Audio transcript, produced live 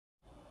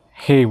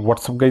Hey,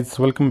 what's up guys,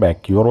 welcome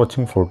back. You are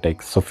watching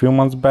 4Tech. So few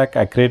months back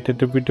I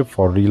created a video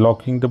for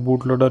relocking the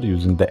bootloader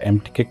using the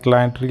MTK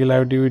client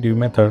relive DVD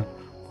method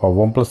for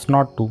OnePlus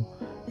Nord 2.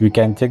 You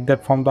can check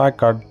that from the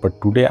iCard,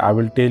 but today I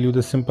will tell you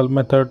the simple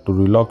method to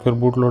relock your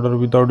bootloader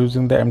without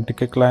using the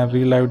MTK client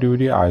relive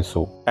DVD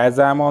ISO. As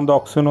I am on the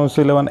OxygenOS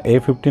 11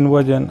 A15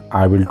 version,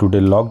 I will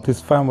today lock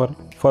this firmware.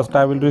 First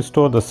I will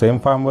restore the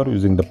same firmware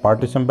using the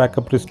partition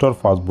backup restore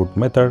fastboot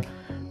method.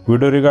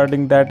 Video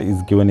regarding that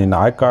is given in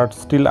iCard.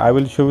 Still I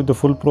will show you the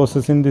full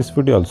process in this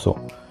video also.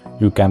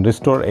 You can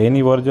restore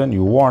any version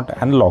you want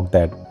and lock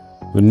that.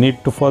 You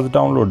need to first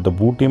download the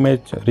boot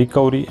image,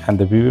 recovery and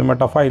the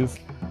vbmeta files.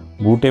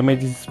 Boot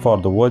image is for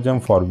the version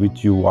for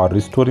which you are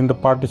restoring the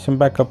partition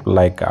backup,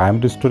 like I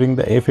am restoring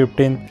the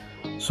A15.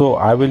 So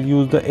I will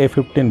use the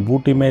A15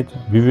 boot image.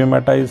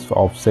 vbmeta is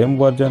of same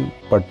version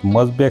but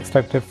must be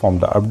extracted from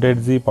the update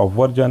zip of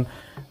version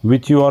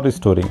which you are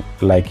restoring.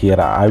 Like here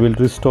I will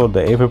restore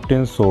the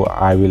A15, so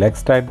I will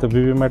extract the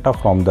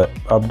vbmeta from the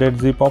update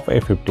zip of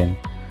A15.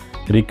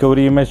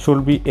 Recovery image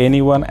should be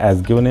any one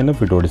as given in the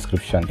video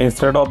description.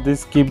 Instead of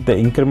this, keep the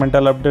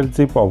incremental update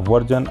zip of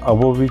version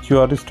above which you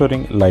are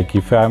restoring. Like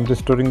if I am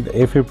restoring the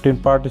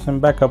A15 partition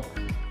backup,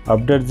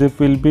 update zip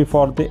will be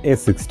for the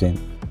A16.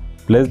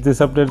 Place this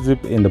update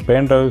zip in the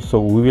pen drive,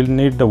 so we will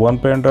need the one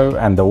pen drive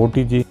and the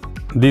OTG.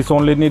 This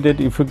only needed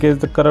if you guess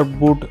the corrupt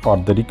boot or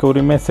the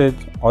recovery message,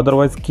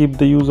 otherwise keep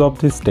the use of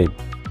this step.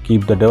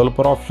 Keep the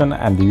developer option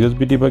and the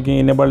USB debugging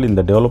enabled in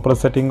the developer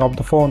setting of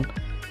the phone.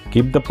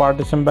 Keep the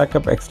partition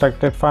backup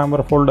extracted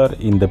firmware folder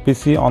in the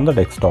PC on the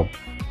desktop.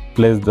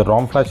 Place the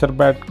ROM flasher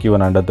bat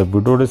given under the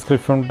video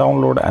description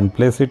download and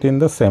place it in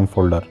the same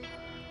folder.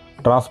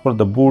 Transfer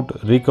the boot,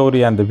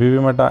 recovery and the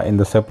vbmeta in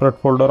the separate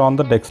folder on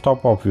the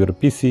desktop of your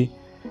PC.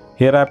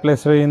 Here I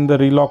placed it in the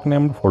Relock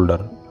named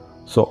folder.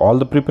 So all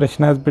the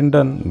preparation has been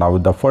done. Now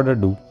without further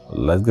ado,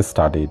 let's get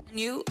started.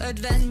 New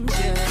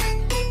adventure.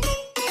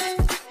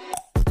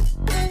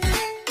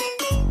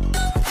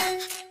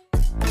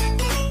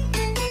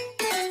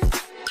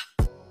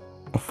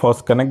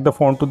 First connect the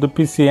phone to the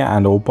PC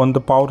and open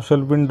the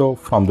PowerShell window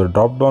from the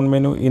drop down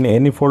menu in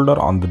any folder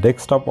on the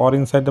desktop or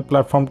inside the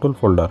platform tool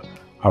folder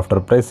after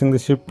pressing the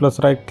shift plus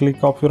right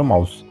click of your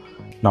mouse.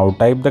 Now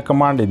type the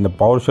command in the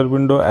PowerShell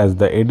window as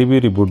the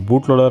adb reboot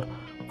bootloader.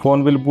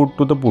 Phone will boot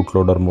to the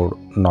bootloader mode.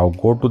 Now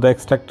go to the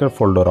extracted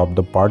folder of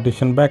the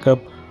partition backup.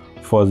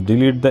 First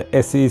delete the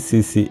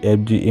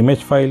seccfg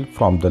image file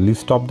from the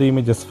list of the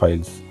images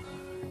files.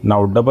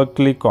 Now double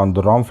click on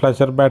the ROM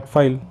flasher bat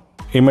file.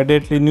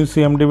 Immediately new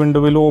CMD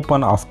window will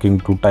open asking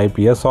to type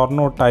yes or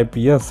no. Type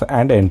yes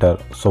and enter.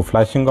 So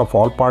flashing of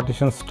all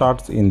partitions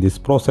starts in this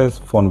process.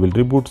 Phone will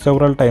reboot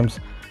several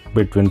times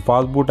between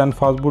fastboot and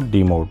fastboot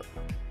D mode.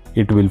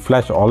 It will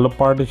flash all the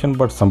partitions,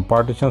 but some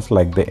partitions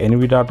like the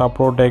NVData,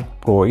 Protect,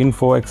 Pro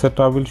Info,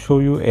 etc. will show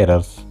you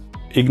errors.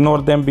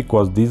 Ignore them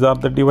because these are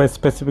the device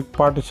specific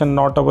partition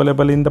not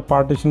available in the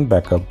partition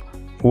backup.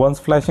 Once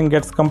flashing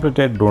gets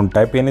completed, don't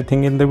type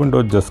anything in the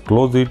window, just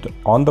close it.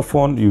 On the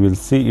phone you will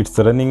see it's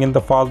running in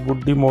the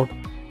fastboot D mode.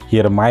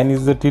 Here mine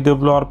is the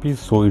TWRP,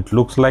 so it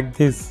looks like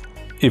this.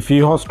 If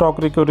you have stock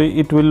recovery,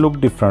 it will look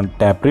different.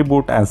 Tap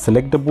reboot and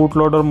select the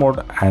bootloader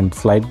mode and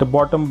slide the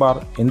bottom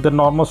bar. In the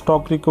normal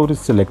stock recovery,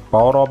 select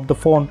power of the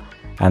phone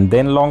and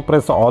then long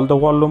press all the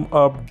volume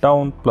up,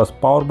 down plus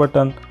power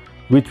button,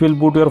 which will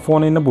boot your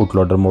phone in a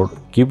bootloader mode.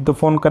 Keep the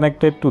phone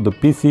connected to the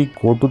PC,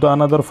 go to the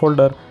another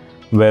folder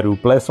where you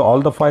place all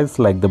the files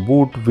like the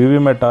boot,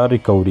 vbmeta,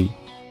 recovery.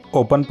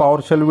 Open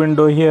PowerShell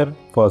window here.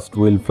 First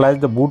we'll flash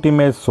the boot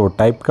image, so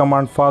type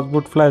command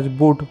fastboot flash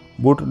boot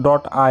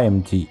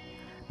boot.img.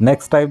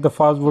 Next type the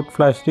fastboot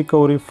flash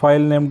recovery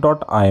file name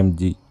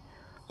 .img.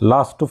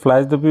 Last to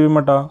flash the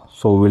vbmeta,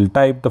 so we'll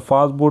type the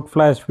fastboot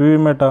flash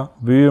vbmeta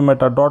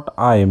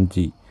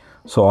vbmeta.img.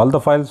 So all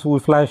the files will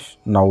flash.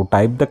 Now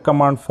type the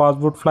command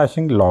fastboot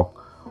flashing lock.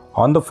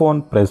 On the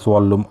phone press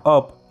volume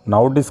up.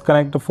 Now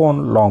disconnect the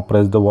phone, long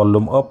press the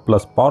volume up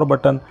plus power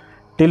button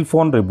till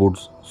phone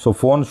reboots. So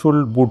phone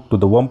should boot to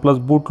the OnePlus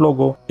boot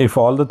logo if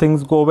all the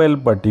things go well,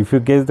 but if you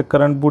guess the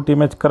current boot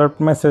image corrupt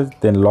message,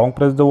 then long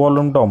press the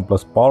volume down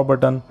plus power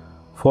button.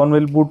 Phone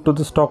will boot to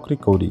the stock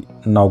recovery.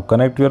 Now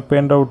connect your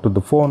pen drive to the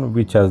phone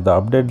which has the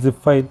update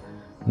zip file.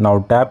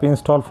 Now tap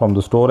install from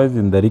the storage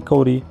in the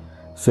recovery.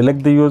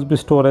 Select the USB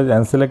storage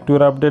and select your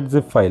update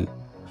zip file.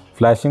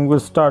 Flashing will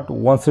start.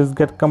 Once it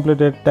gets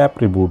completed, tap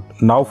reboot.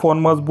 Now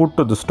phone must boot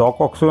to the stock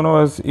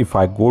OxygenOS. If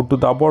I go to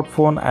the about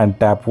phone and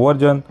tap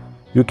version,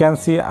 you can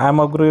see I am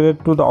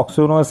upgraded to the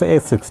OxygenOS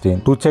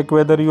A16. To check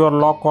whether you are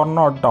locked or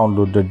not,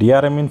 download the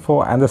DRM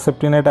info and the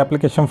safety net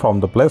application from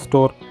the Play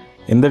Store.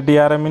 In the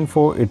DRM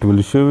info, it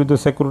will show you the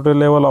security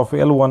level of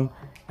L1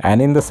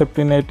 and in the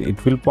safety net,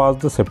 it will pass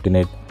the safety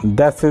net.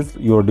 That's it,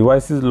 your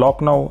device is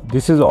locked now.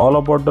 This is all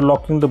about the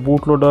locking the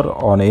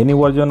bootloader on any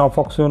version of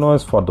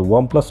OxygenOS for the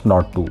OnePlus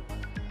Nord 2.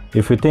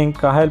 If you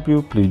think I help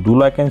you, please do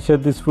like and share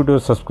this video,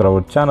 subscribe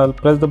our channel,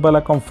 press the bell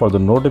icon for the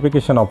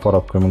notification of our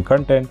upcoming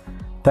content.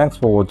 Thanks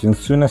for watching.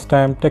 See you next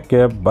time. Take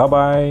care. Bye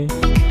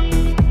bye.